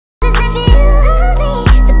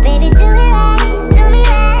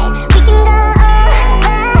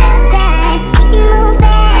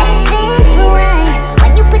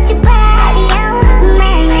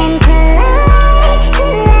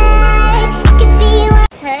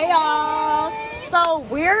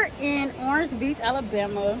We're in Orange Beach,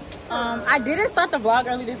 Alabama. I didn't start the vlog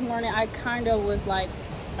early this morning. I kind of was like,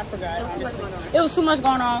 I forgot. It was too much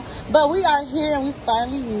going on. But we are here and we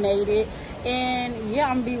finally made it. And yeah,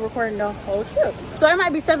 I'm gonna be recording the whole trip. So there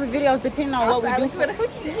might be separate videos depending on what we do for the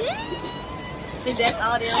If that's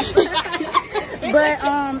audio. But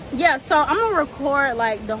yeah, so I'm gonna record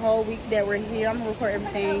like the whole week that we're here. I'm gonna record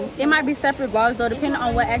everything. It might be separate vlogs though, depending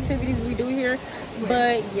on what activities we do here.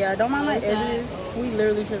 But yeah, don't mind my edges. We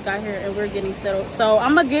literally just got here and we're getting settled. So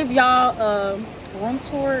I'm gonna give y'all a room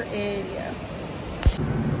tour and yeah.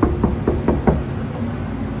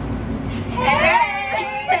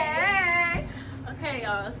 Hey! Okay,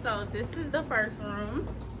 y'all. So this is the first room.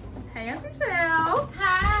 Hey, Auntie Shell.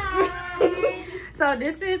 Hi. So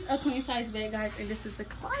this is a queen size bed, guys, and this is the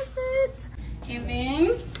closet. And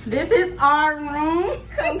then this is our room.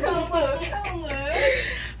 Come look.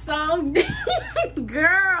 So,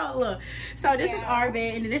 girl. So this is our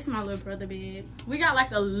bed, and this is my little brother bed. We got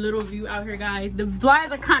like a little view out here, guys. The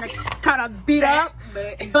blinds are kind of beat up,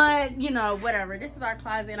 but you know, whatever. This is our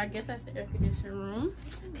closet, and I guess that's the air conditioning room.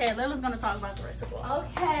 Okay, Lila's gonna talk about the rest of it.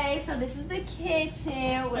 Okay, so this is the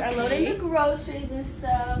kitchen. We're unloading the groceries and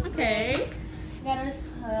stuff. Okay. Got a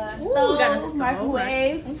stove, got a stove,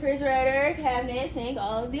 microwave, refrigerator, cabinet, sink,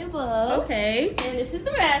 all of the above. Okay. And this is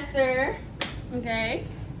the master. Okay.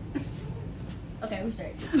 Okay, we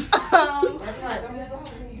straight.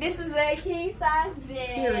 This is a king size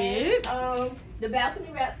bed. Period. The balcony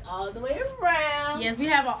wraps all the way around. Yes, we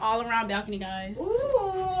have an all around balcony, guys.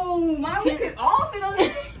 Ooh, we can all fit on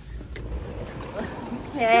this.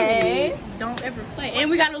 Okay. Don't ever play. And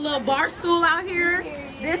we got a little bar stool out here.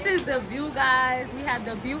 This is the view, guys. We have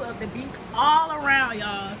the view of the beach all around,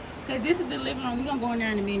 y'all. Because this is the living room. We're going to go in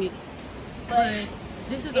there in a minute. But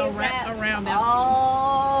this is a wrap around balcony.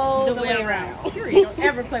 All the way around. Period. Don't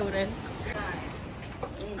ever play with us.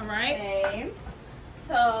 All right. Okay.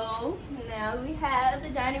 So now we have the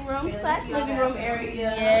dining room / living room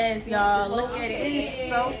area. Yes, y'all. Look at it. It is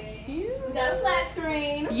so cute. We got a flat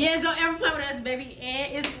screen. Yes, don't ever play with us, baby.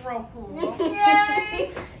 And it's real cool.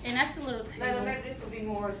 Yay. And that's the little table. Maybe this will be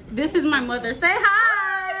more. This is my mother. Say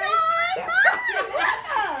hi.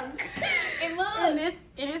 Welcome. And look.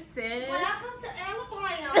 And it says. Welcome to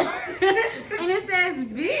Alabama. And it says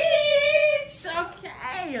beach.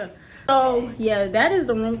 Okay. So yeah, that is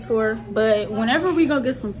the room tour. But whenever we go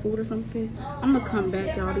get some food or something, I'm gonna come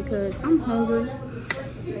back, y'all, because I'm hungry.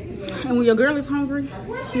 And when your girl is hungry,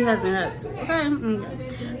 she hasn't had to.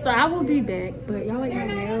 Okay. So I will be back. But y'all like my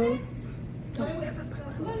nails? Don't ever play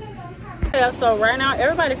with us. Yeah. So right now,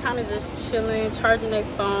 everybody kind of just chilling, charging their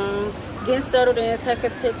phone, getting settled in, taking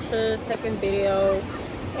pictures, taking videos,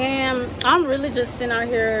 and I'm really just sitting out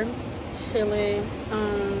here chilling.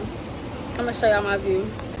 I'm gonna show y'all my view.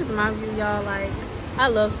 This is my view, y'all. Like, I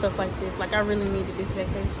love stuff like this. Like, I really needed this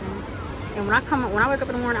vacation. And when I wake up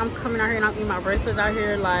in the morning, I'm coming out here and I'm eating my breakfast out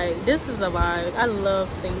here. Like, this is a vibe. I love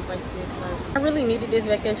things like this. Like, I really needed this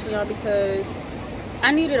vacation, y'all, because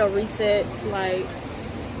I needed a reset. Like,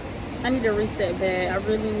 I need a reset bag. I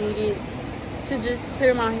really needed to just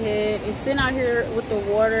clear my head and sit out here with the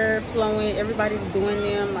water flowing. Everybody's doing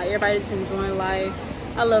them. Like, everybody's enjoying life.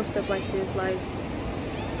 I love stuff like this. Like,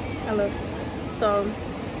 I love stuff. So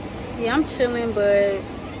yeah, I'm chilling, but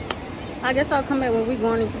I guess I'll come back when we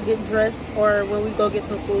going to get dressed or when we go get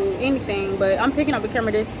some food, anything. But I'm picking up a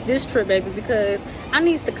camera this trip, baby, because I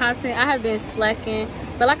need the content. I have been slacking,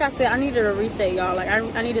 but like I said, I needed a reset, y'all. Like,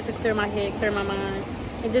 I needed to clear my head, clear my mind,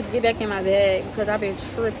 and just get back in my bag, because I've been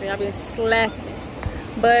tripping, I've been slacking.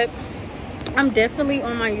 But I'm definitely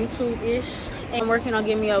on my YouTube-ish, and I'm working on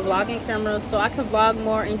getting me a vlogging camera so I can vlog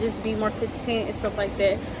more and just be more content and stuff like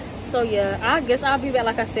that. So yeah, I guess I'll be back,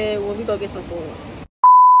 like I said, when we go get some food.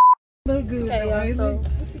 Look good. Okay, y'all, so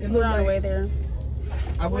we're on the way there.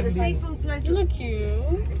 I wouldn't be. You look cute.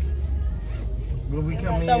 Will we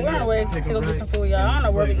come So we're on the way to go get some food, y'all. I don't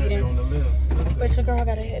know where we're eating. But your girl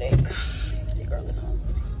got a headache. Your girl is home.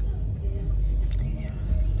 Yeah,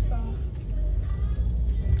 so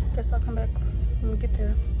guess I'll come back when we get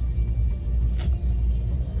there.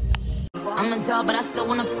 I'm a dog, but I still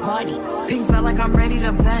wanna party. Pink felt like I'm ready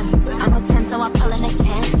to bend. I'm a 10, so I pull in a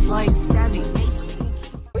 10. Like Daddy.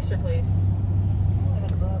 What's your place?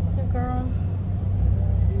 Hey, girl.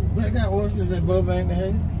 They got horses at Bubba, ain't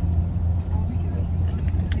they?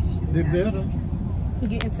 They better.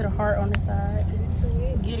 Get into the heart on the side.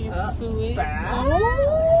 Get into it.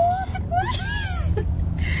 Oh.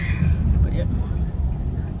 But yeah.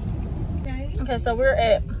 Okay, so we're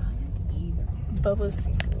at Bubba's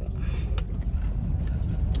Seafood.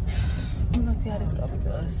 We're gonna see how this goes with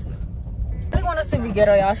us. I want to to be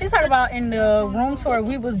ghetto, y'all. She's talking about in the room tour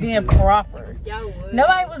we was being proper.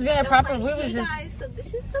 Nobody was being proper. We was just. Guys, so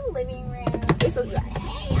this is the living room. This was like,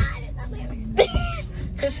 hey, y'all, this is the living room.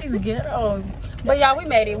 Cause she's ghetto. But y'all, we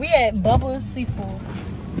made it. We had Bubba's Seafood.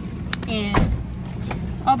 And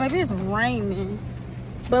oh baby, it's raining.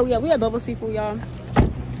 But yeah, we had Bubba's Seafood, y'all.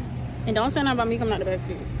 And don't say nothing about me coming out the back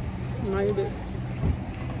seat. Mind your business.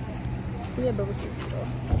 We had Bubba's Seafood though.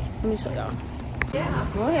 Let me show y'all. Yeah.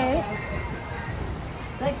 Go ahead.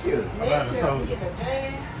 Thank you.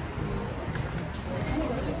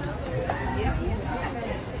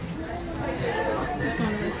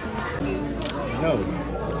 No.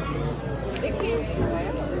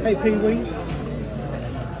 Hey, Pee Wee.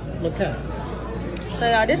 Look out. So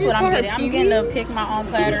y'all, this is what I'm getting. I'm getting to pick my own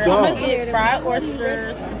platter. I'm gonna get fried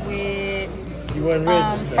oysters with You wasn't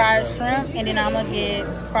ready. fried shrimp, and then I'm gonna get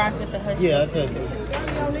fries with the hush. Yeah, I told you.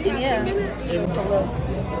 And yeah. So look.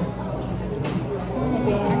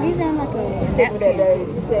 And we ran like a napkin.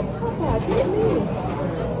 She said, Papa, get me.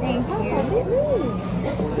 Thank you.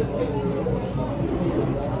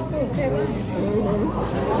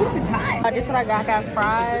 This is hot. This is what I got. I got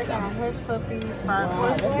fries, hush puppies, fried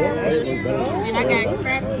oysters, and I got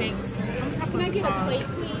crab cakes. Can I get a plate,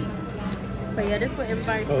 please? But yeah, this is what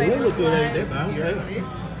everybody's favorite was.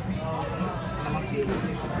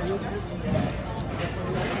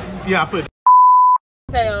 Yeah, I put.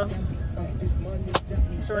 Okay,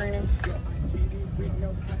 it's raining.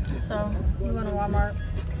 So we went to Walmart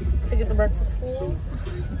to get some breakfast food.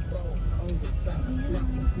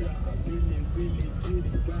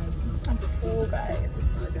 I'm full, guys.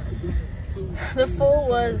 The food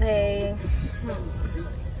was a,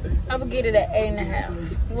 I would get it at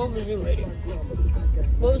 8.5. What would you rate it?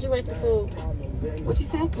 What would you rate the food? What you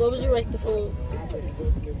say? What would you rate the food?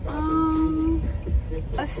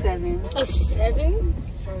 A 7. A 7?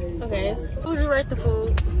 Okay. What would you rate the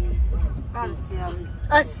food? About a 7.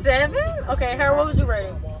 A 7? Okay, Harold, what would you rate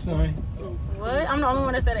it? 20. What? I'm the only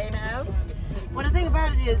one that said 8.5. Well, the thing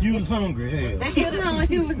about it is, You was hungry, hell. they should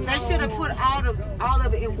have put all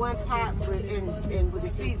of it in one pot with the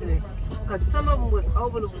seasoning, because some of them was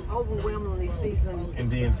overwhelmingly seasoned. And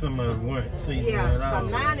then some of them weren't seasoned Yeah, at all.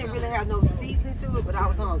 because mine didn't really have no seasoning to it, but I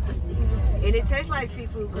was hungry, and it tastes like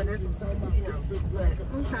seafood because that's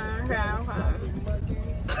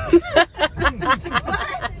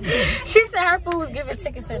She said her food was giving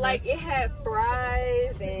chicken tenders. like it had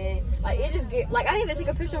fries and like it just get like I didn't even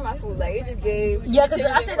take a picture of my food. Like it just gave. Yeah, because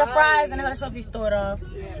I think the fries and the hush puppies threw it off.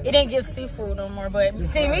 It didn't give seafood no more. But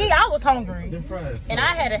see, me, I was hungry. Them fries. And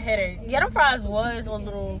I had a headache. Yeah, them fries was a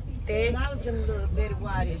little thick. I was gonna do a bit of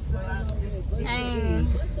whitish, so I just.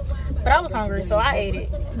 But I was hungry, so I ate it.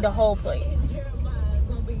 The whole plate.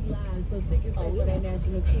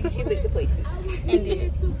 She licked the plate too.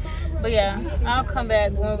 Indeed. But yeah, I'll come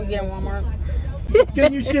back when we get in Walmart.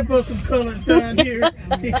 Can you ship us some colors down here?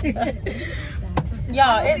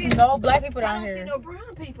 Y'all, it's no black people I down don't see here. no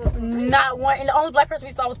brown people. Not one. And the only black person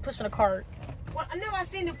we saw was pushing a cart. Well, I know I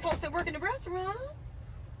seen the folks that work in the restaurant.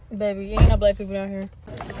 Baby, ain't no black people down here.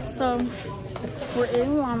 So, we're in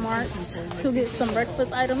Walmart to get some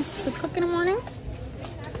breakfast items to cook in the morning.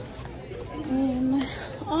 And,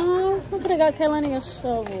 look at I got Kaylani a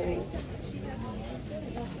shovel.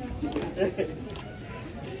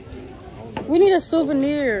 We need a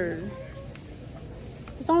souvenir.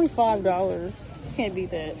 It's only $5. Can't beat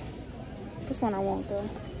that. This one I want though.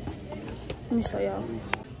 Let me show y'all.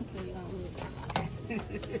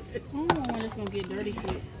 One that's gonna get dirty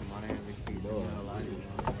quick.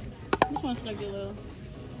 Which one should I get, Lil?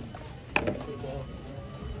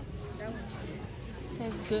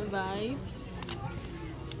 Says good vibes.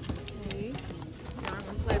 Okay. Y'all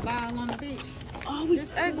gonna play ball on the beach. Oh,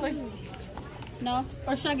 it's ugly. No?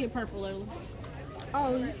 Or should I get purple, Lil?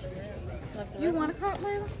 Oh, like you want a cup,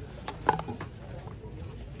 Lil?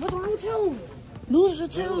 What's wrong with you? Lose your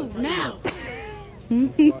tooth now.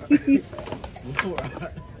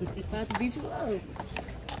 About to beat you up.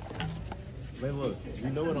 Man, look, you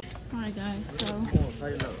know what Alright guys, so I'm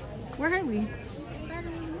where are we?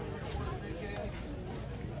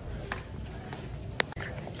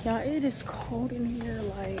 Y'all, it is cold in here,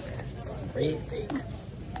 like it's freezing.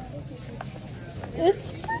 It's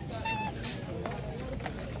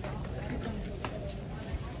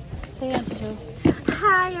say hi to you.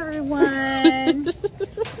 Hi everyone.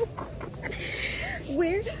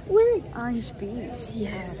 We're in Orange Beach.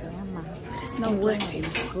 Yes. It's no black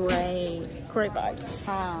people. Great. Great vibes.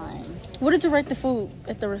 Fine. What did you rate the food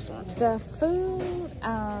at the restaurant? The food,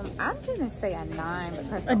 I'm gonna say a 9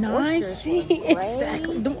 because A the 9? oysters were great.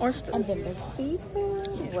 Exactly. Them oysters. And then the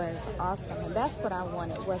seafood. was awesome, and that's what I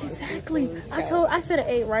wanted. Was Exactly. the seafood, I said an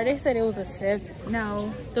 8, right? They said it was a 7.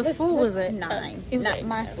 no, The food was a 9. It was Not, an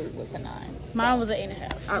my food was a 9. Mine was an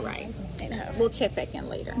 8.5. All right, 8.5. we'll check back in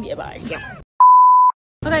later. Yeah, bye. Yeah.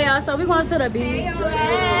 Okay, y'all. So we going to the beach.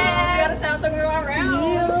 gotta sound the girl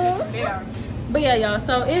around. Yeah. But yeah, y'all.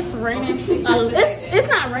 So it's raining. It's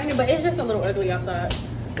not raining, but it's just a little ugly outside.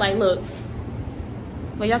 Like, look.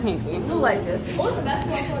 Well, y'all can't see. Who like this? What's the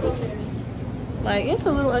basketball court over there? Like, it's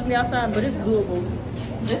a little ugly outside, but it's doable.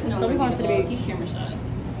 So we going to the beach. Keep camera shot.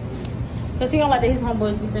 Cause he don't like that his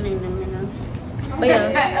homeboys be sending them in there. But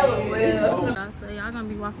yeah. So y'all gonna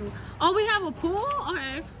be walking. Oh, we have a pool?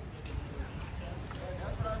 Okay.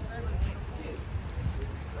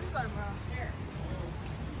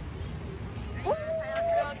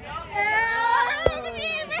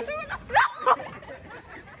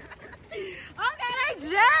 Okay, they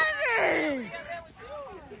jamming.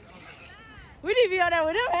 We need to be on that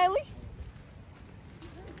with him, Haley.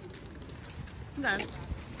 Okay.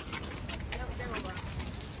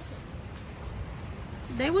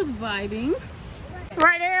 They was vibing.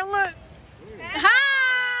 Right there, look.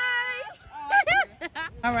 Hi!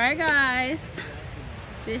 All right, guys.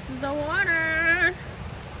 This is the water.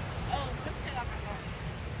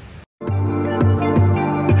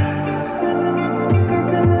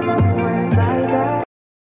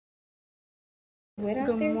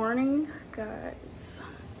 Good morning, guys.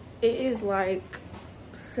 It is like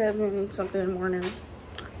 7 something in the morning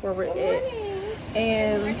where we're at,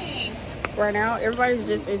 and right now everybody's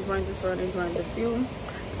just enjoying the sun, enjoying the view.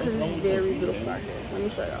 Because it's very beautiful out here. Let me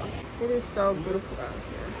show y'all. It is so beautiful out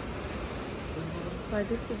here. Like,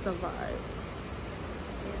 this is a vibe.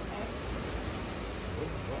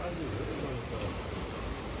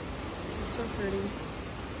 It's so pretty.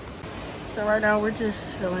 So right now we're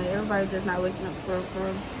just chilling. Everybody's just not waking up for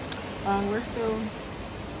real. We're still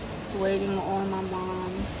waiting on my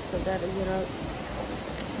mom. Still gotta get up.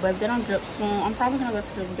 But if they don't get up soon, I'm probably gonna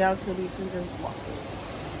go down to the beach and just walk it.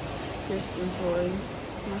 Just enjoy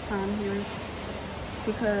my time here.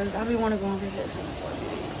 Because I really want to go on vacation for a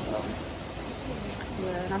minute. So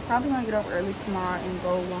yeah, and I'm probably gonna get up early tomorrow and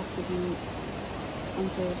go walk the beach and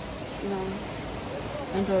just, you know,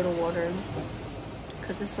 enjoy the water.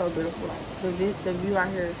 Cause it's so beautiful. The view out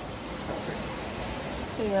here is so pretty.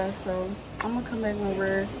 But yeah, so I'm gonna come back when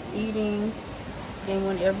we're eating and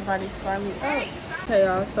when everybody's finally up. Okay,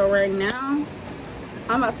 y'all. So right now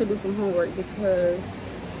I'm about to do some homework because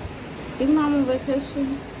even though I'm on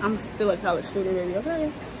vacation, I'm still a college student, baby.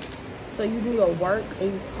 Okay. So you do your work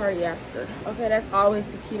and you party after. Okay, that's always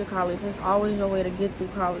the key to college. That's always your way to get through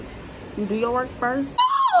college. You do your work first.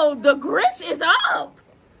 Oh, the Grinch is up.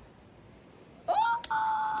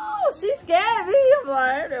 Oh, she scared me. I'm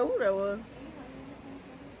like, I don't know who that was.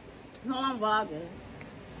 No, I'm vlogging.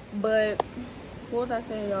 But what was I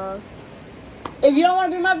saying, y'all? If you don't want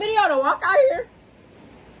to be in my video, then walk out here.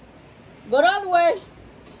 Go the other way.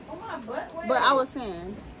 Oh, my butt way. But I was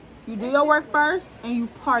saying, you do your work first and you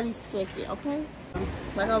party second, okay?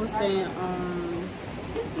 Like I was saying,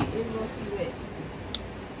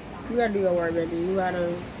 you gotta do your work, baby. You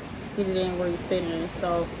gotta get it in where you fit in.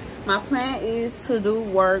 So my plan is to do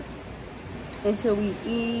work until we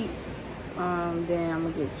eat. Then I'm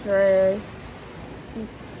gonna get dressed.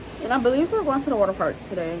 And I believe we're going to the water park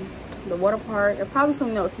today. The water park, and probably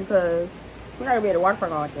something else because we're not gonna be at the water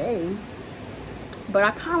park all day. But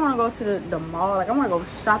I kind of want to go to the mall. Like, I want to go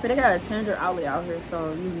shopping. They got a Tender outlet out here,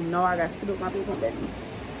 so you know I got to do with my people, baby.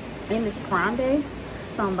 And it's Prime Day,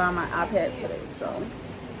 so I'm buying my iPad today. So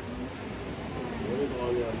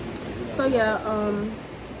yeah,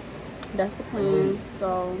 that's the plan.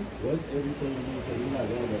 So,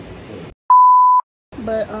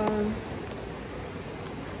 but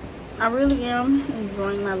I really am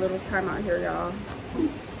enjoying my little time out here, y'all.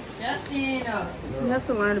 You have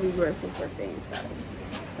to learn to be grateful for things, guys.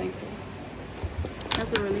 Thank you. You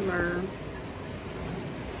have to really learn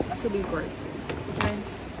to be grateful, okay?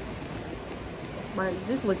 Like,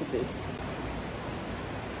 just look at this.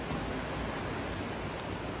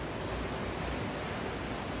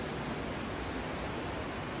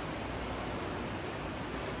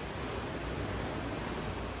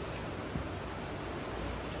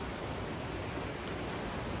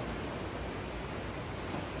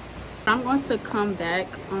 I'm going to come back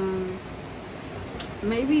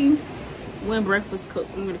maybe when breakfast cook.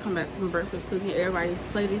 I'm going to come back when breakfast cooking. Everybody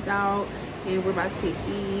plated out and we're about to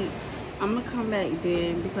eat. I'm going to come back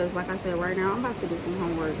then because, like I said, right now I'm about to do some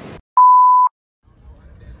homework.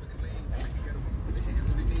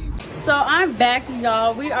 So I'm back,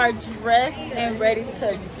 y'all. We are dressed and ready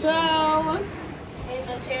to go.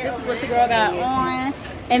 This is what the girl got on.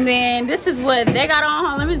 And then this is what they got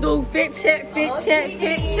on. Let me do fit check, fit check,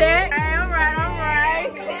 fit check. All right.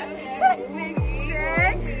 Fit check, fit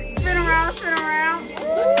check. Spin around, spin around.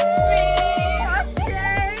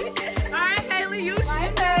 Okay. All right, Haley, you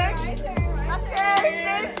check. Okay,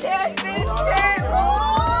 fit check, fit check.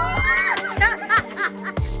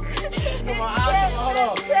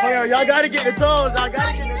 Hold on, y'all gotta get the toes. Y'all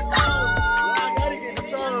gotta get the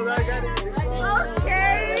toes. Okay.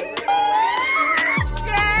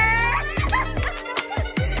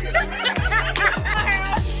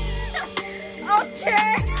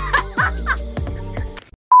 Okay.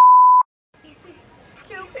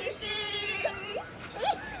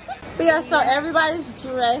 But yeah, so everybody's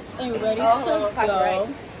dressed and ready to go.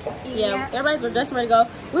 Yeah, everybody's dressed and ready to go.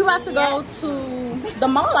 We about to go to the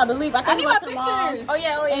mall, I believe. I think we about to the mall. Oh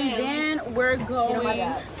yeah. And then we're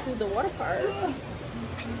going to the water park.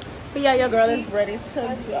 But yeah, your girl is ready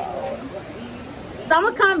to go. So I'm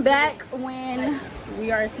gonna come back when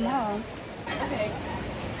we are at the mall. Okay.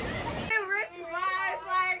 Rich vibes,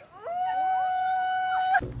 like,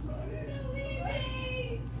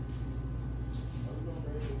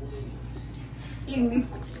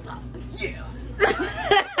 Yeah.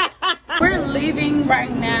 We're leaving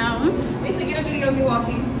right now. Basically, get a video of me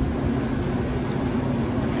walking.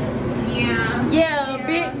 Yeah,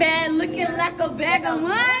 big bad looking like a bag of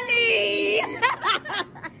money.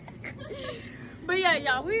 But yeah,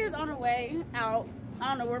 y'all, we is on our way out. I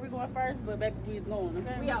don't know where we going first, but baby, we is going,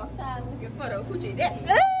 okay? We outside looking for the hoochie daddy.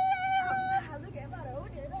 Outside looking for the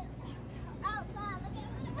hoochie daddy. Outside looking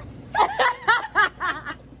for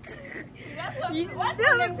the That's what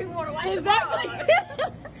people want to watch. Exactly.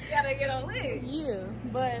 Gotta get on lit. Yeah,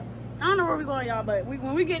 but I don't know where we going, y'all, but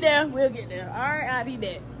when we get there, we'll get there. All right, I'll be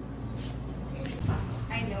back.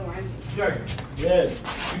 I know where I'm Yes.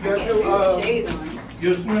 You got your shades on.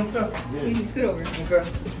 your swim stuff? Excuse me, scoot over. Okay.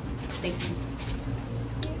 Thank you.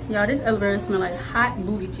 Y'all, this elevator smell like hot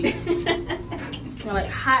booty cheeks. It smell like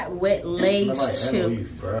hot, wet, laid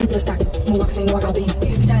chips. Let's start. Move walk, sing, walk out beans.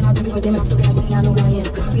 Shine out, don't give a damn, I'm still got money, I know who I am.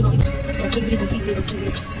 Come below it. Don't keep it, don't keep it, don't keep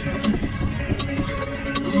it.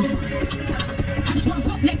 I just wanna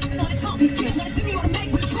walk next, on the top. You just wanna see me on the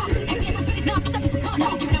Mac with the drop. Ain't never finished, now stuck in the car.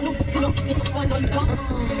 Now giving out no funnels, just for fun, no you don't.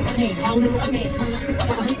 I don't know what I mean.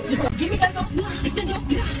 Just give me that up, extend up.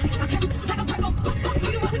 I can't just like a break up.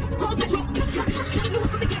 You know what? Call the drop. Should've knew it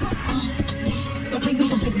from the get-go. Don't play me,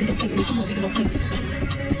 don't play me, don't play me. Come on, baby, don't play me.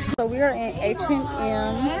 So we are in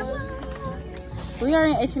H&M. We are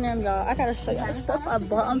in H&M, y'all. I gotta show y'all the stuff I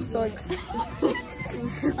bought. I'm so excited.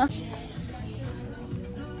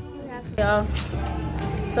 Y'all.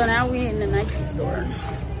 So now we in the Nike store.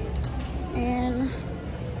 And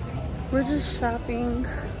we're just shopping.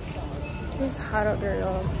 It's hot up there,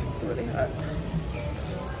 y'all. It's really hot.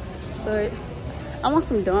 But I want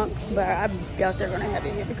some Dunks, but I doubt they're gonna have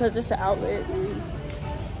it here because it's an outlet and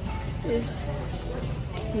it's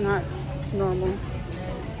not normal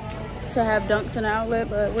to have Dunks in an outlet,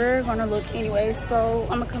 but we're gonna look anyway. So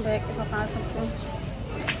I'm gonna come back if I find something.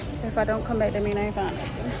 If I don't come back, that means I ain't found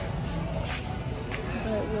nothing.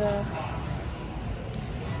 But yeah.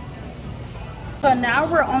 So now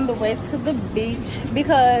we're on the way to the beach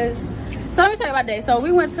because, so let me tell you about that. So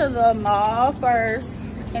we went to the mall first,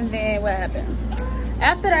 and then what happened?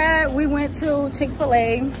 After that, we went to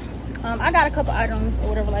Chick-fil-A. I got a couple items or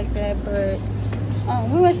whatever like that, but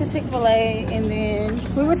we went to Chick-fil-A, and then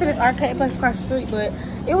we went to this arcade place across the street, but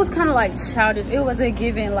it was kind of like childish. It wasn't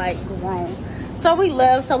giving like grown. So we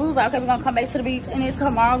left. So we was like, okay, we're gonna come back to the beach, and then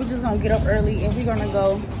tomorrow we're just gonna get up early and we're gonna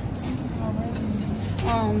go.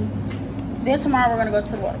 Then tomorrow we're gonna go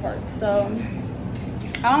to the water park. So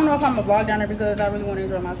I don't know if I'm gonna vlog down there because I really want to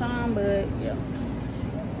enjoy my time, but yeah.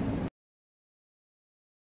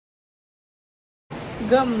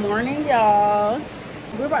 Good morning, y'all.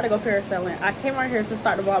 We're about to go parasailing. I came right here to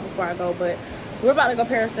start the vlog before I go, but we're about to go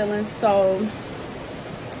parasailing. So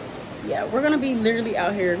yeah, we're gonna be literally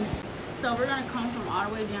out here. So we're gonna come from all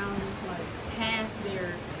the way down, like past there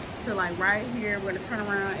to like right here. We're gonna turn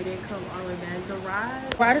around and then come all the way back. The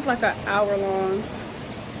ride is like an hour long,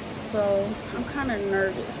 so I'm kind of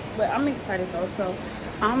nervous, but I'm excited though. So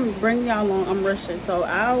I'm bringing y'all along. I'm rushing, so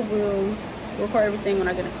I will record everything when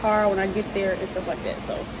I get in the car, when I get there, and stuff like that.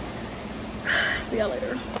 So see y'all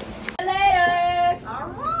later. Later. All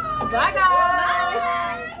right. Bye,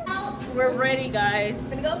 guys. We're ready, guys.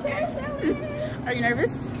 Gonna go parasailing. Are you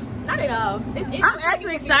nervous? Not at all. I'm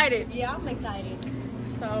actually excited. Yeah, I'm excited.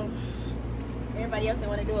 So everybody else don't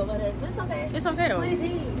want to do it but us, but it's okay. it's okay though. What the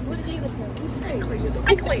G's? What the G's up for?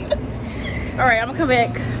 All right, I'm gonna come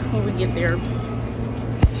back when we get there.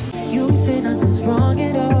 You say nothing's wrong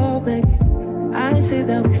at all, baby. I say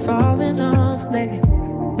that we falling off lately.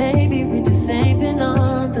 Maybe we just ain't been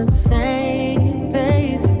on the same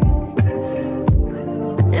page.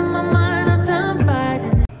 In my mind, I'm done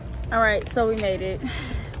fighting. All right, so we made it.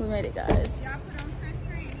 We made it, guys.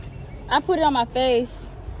 I put it on my face.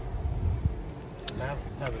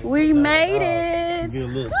 We made it. Get a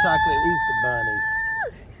little chocolate Easter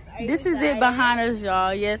bunny. This is it behind us,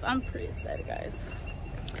 y'all. Yes, I'm pretty excited, guys.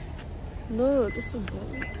 Look, this is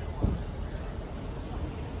good.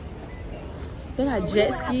 They got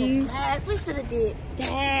jet skis. Yes, we should have did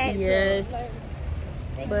that. Yes.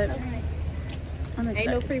 But I'm excited. Ain't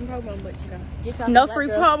no free promo, but you know. Get y'all No some free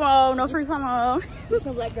black girls. promo. No free promo. Get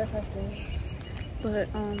some black girl sunscreen. But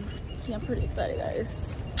yeah, I'm pretty excited, guys.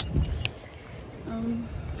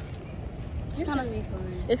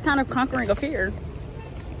 It's kind of conquering a fear.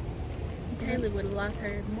 Taylor would have lost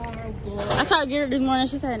her marble. I tried to get her this morning.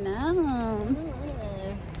 She said no. I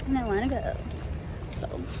don't want to go.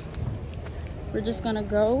 So we're just gonna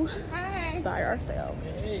go by ourselves.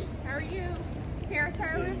 Hey, How are you? Kara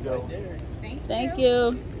Tyler? there you go. Thank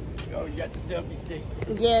you. Oh, you got the selfie stick.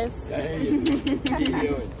 Yes. Hey, what are you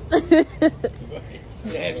doing?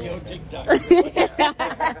 You have your TikTok.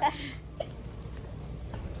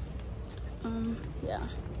 Yeah.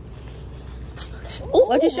 Oh,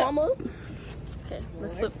 what you shot? Mama. Okay,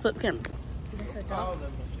 let's flip camera.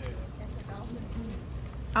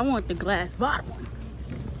 I want the glass bottom one.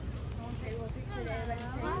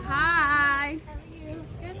 Hi. How are you?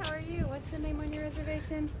 Good, how are you? What's the name on your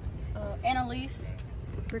reservation? Annalise.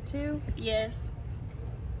 For two? Yes.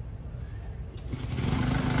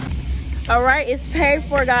 All right, it's paid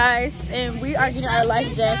for, guys, and we are getting our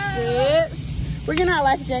life jackets. We're getting our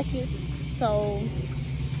life jackets, so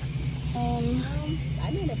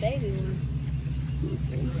I need a baby one. let me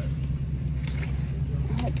see.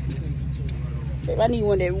 Babe, I need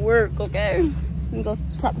one that work, okay? Let me go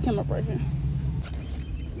prop the camera up right here.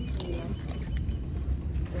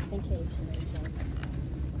 Just in case.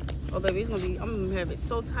 Oh, baby, it's gonna be, I'm gonna have it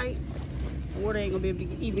so tight, the water ain't gonna be able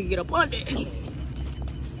to even get up under it. I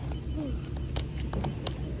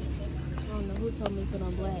don't know who told me to put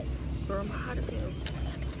on black. Girl, I'm hot as hell.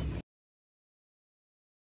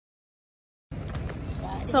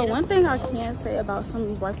 So one thing I can say about some of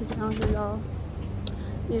these white people down here, y'all,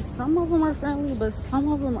 is some of them are friendly, but some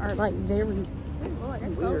of them are like very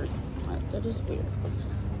weird. Like, they're just weird.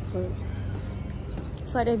 But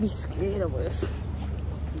it's like they be scared of us.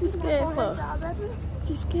 What you scared for? What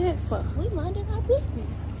you scared for? We minding our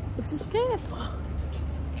business. What you scared for?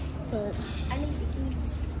 But I need the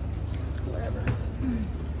keys. whatever.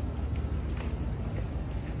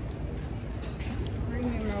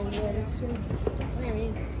 Where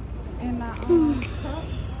is it? In my cup.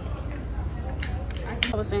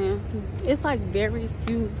 I was saying, it's like very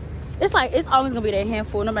few. It's like it's always gonna be that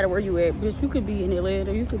handful, no matter where you at. But you could be in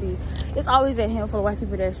Atlanta, you could be. It's always that handful of white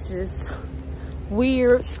people that's just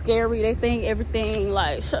weird, scary. They think everything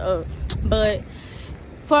like shut up. But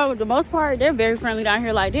for the most part, they're very friendly down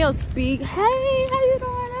here. Like they'll speak, hey, how you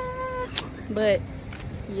doing? But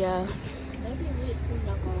yeah, They be lit too,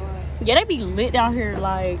 not gonna lie. yeah, they be lit down here.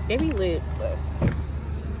 Like they be lit, but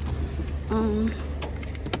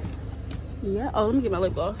yeah. Oh, let me get my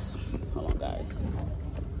lip gloss. Hold on, guys.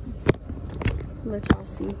 Let y'all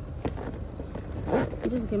see. I'm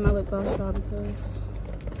just get my lip gloss, y'all, because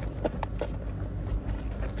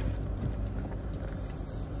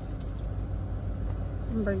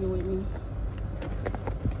I'm bringing it with me.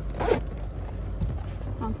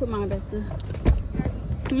 I'll put mine back there.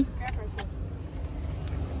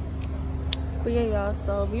 But yeah, y'all,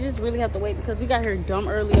 so we just really have to wait because we got here dumb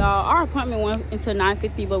early, y'all. Our appointment went until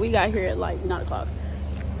 9:50, but we got here at like 9 o'clock.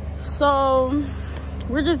 So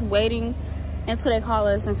we're just waiting until they call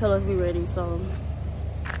us and tell us we ready. So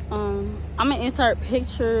I'm gonna insert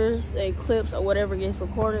pictures and clips or whatever gets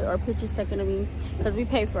recorded or pictures taken of me because we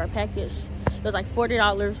paid for our package. It was like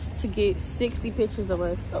 $40 to get 60 pictures of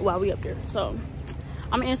us while we up there. So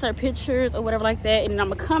I'm gonna insert pictures or whatever like that, and then I'm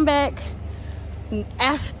gonna come back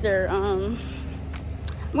after I'm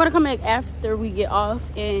gonna come back after we get off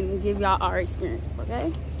and give y'all our experience.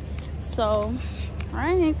 Okay, so all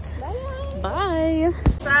right, bye.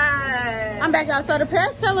 I'm back, y'all. So the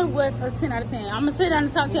parasailer was a 10 out of 10. I'm gonna sit down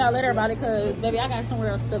and talk to y'all later about it because baby, I got somewhere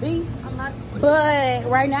else to be. But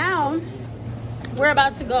right now we're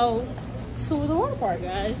about to go to the water park,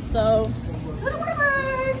 guys. So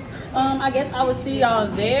I guess I will see y'all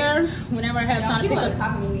there whenever I have time to pick up.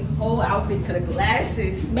 Copying me whole outfit to the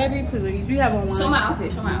glasses. Baby, please, you have on one. Show my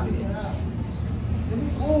outfit. Show my outfit.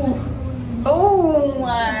 Oh.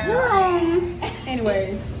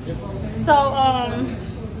 Anyways, so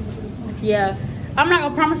yeah, I'm not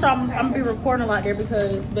gonna promise y'all I'm gonna be recording a lot there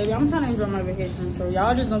because, baby, I'm trying to enjoy my vacation. So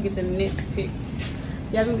y'all just gonna get the next pics.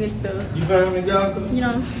 Y'all gonna get the, You feel me, y'all? you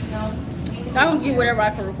know, y'all gonna get whatever I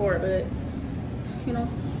can record, but you know,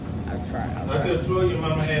 I'll try. I could swear your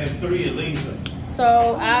mama had 3 at least.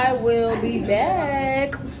 So I will be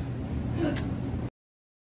back.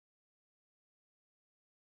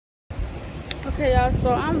 Okay, y'all,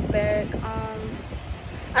 so I'm back.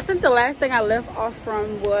 I think the last thing I left off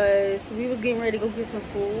from was we was getting ready to go get some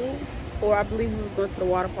food, or I believe we was going to the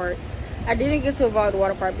water park. I didn't get to avoid the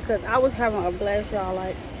water park because I was having a blast, y'all.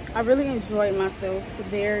 Like, I really enjoyed myself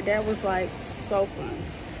there. That was like so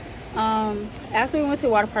fun. After we went to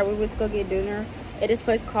the water park, we went to go get dinner at this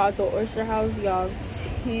place called the Oyster House, y'all.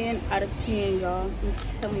 10 out of 10, y'all. I'm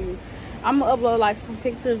telling you. I'm gonna upload like some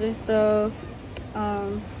pictures and stuff.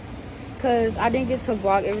 Because I didn't get to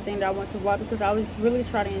vlog everything that I want to vlog because I was really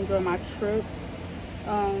trying to enjoy my trip.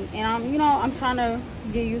 And I'm, you know, I'm trying to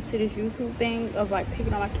get used to this YouTube thing of like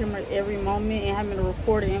picking up my camera every moment and having to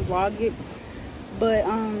record it and vlog it. But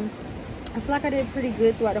I feel like I did pretty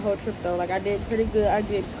good throughout the whole trip though. Like I did pretty good. I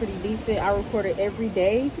did pretty decent. I recorded every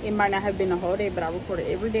day. It might not have been the whole day, but I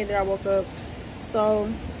recorded every day that I woke up. So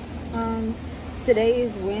today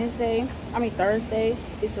is Thursday.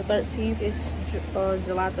 It's the 13th. It's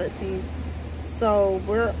July 13th. So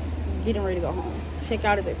we're getting ready to go home.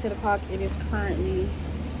 Checkout is at 10 o'clock. It is currently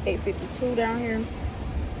 8:52 down here.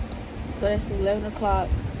 So that's 11 o'clock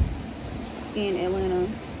in Atlanta.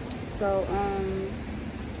 So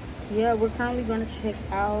yeah, we're currently going to check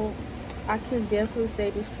out. I can definitely say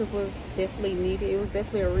this trip was definitely needed. It was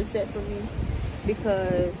definitely a reset for me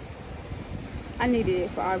because I needed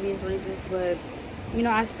it for obvious reasons, but you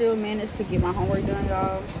know, I still managed to get my homework done,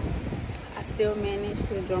 y'all. I still managed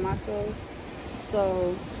to enjoy myself.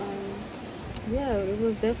 So yeah, it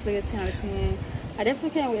was definitely a 10 out of 10. I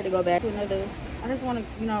definitely can't wait to go back to another. I just want to,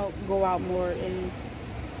 you know, go out more and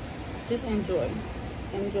just enjoy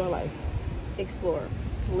life, explore,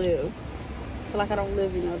 live. I feel like I don't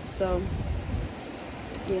live enough. So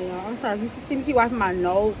yeah, y'all, I'm sorry if you see me keep wiping my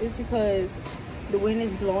nose. It's because the wind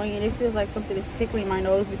is blowing and it feels like something is tickling my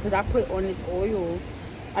nose because I put on this oil.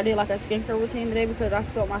 I did like a skincare routine today because I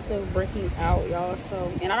felt myself breaking out, y'all.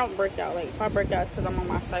 So, and I don't break out. Like if I break out, it's because I'm on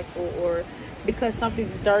my cycle or because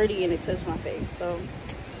something's dirty and it touched my face. So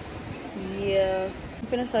yeah, I'm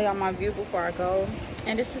finna show y'all my view before I go.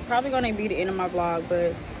 And this is probably gonna be the end of my vlog,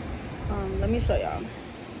 but let me show y'all.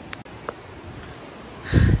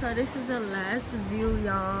 So this is the last view,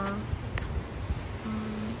 y'all.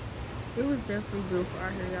 It was definitely beautiful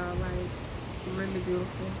out here, y'all. Like really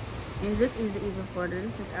beautiful. And this is even further.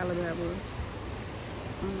 This is Alabama.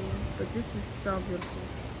 But this is so beautiful.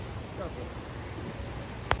 So beautiful.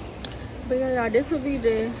 But yeah, y'all, this will be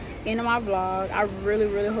the end of my vlog. I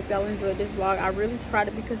really hope y'all enjoyed this vlog. I really tried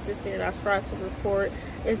to be consistent. I tried to record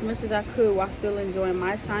as much as I could while still enjoying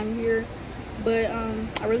my time here. But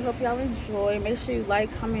I really hope y'all enjoy. Make sure you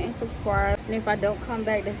like, comment, and subscribe. And if I don't come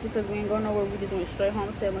back, that's because we ain't going nowhere. We just went straight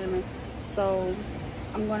home to Atlanta. So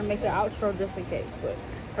I'm going to make an outro just in case. But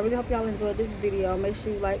I really hope y'all enjoyed this video. Make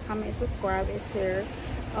sure you like, comment, subscribe, and share.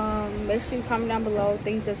 Make sure you comment down below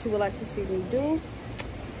things that you would like to see me do.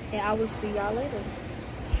 And I will see y'all later.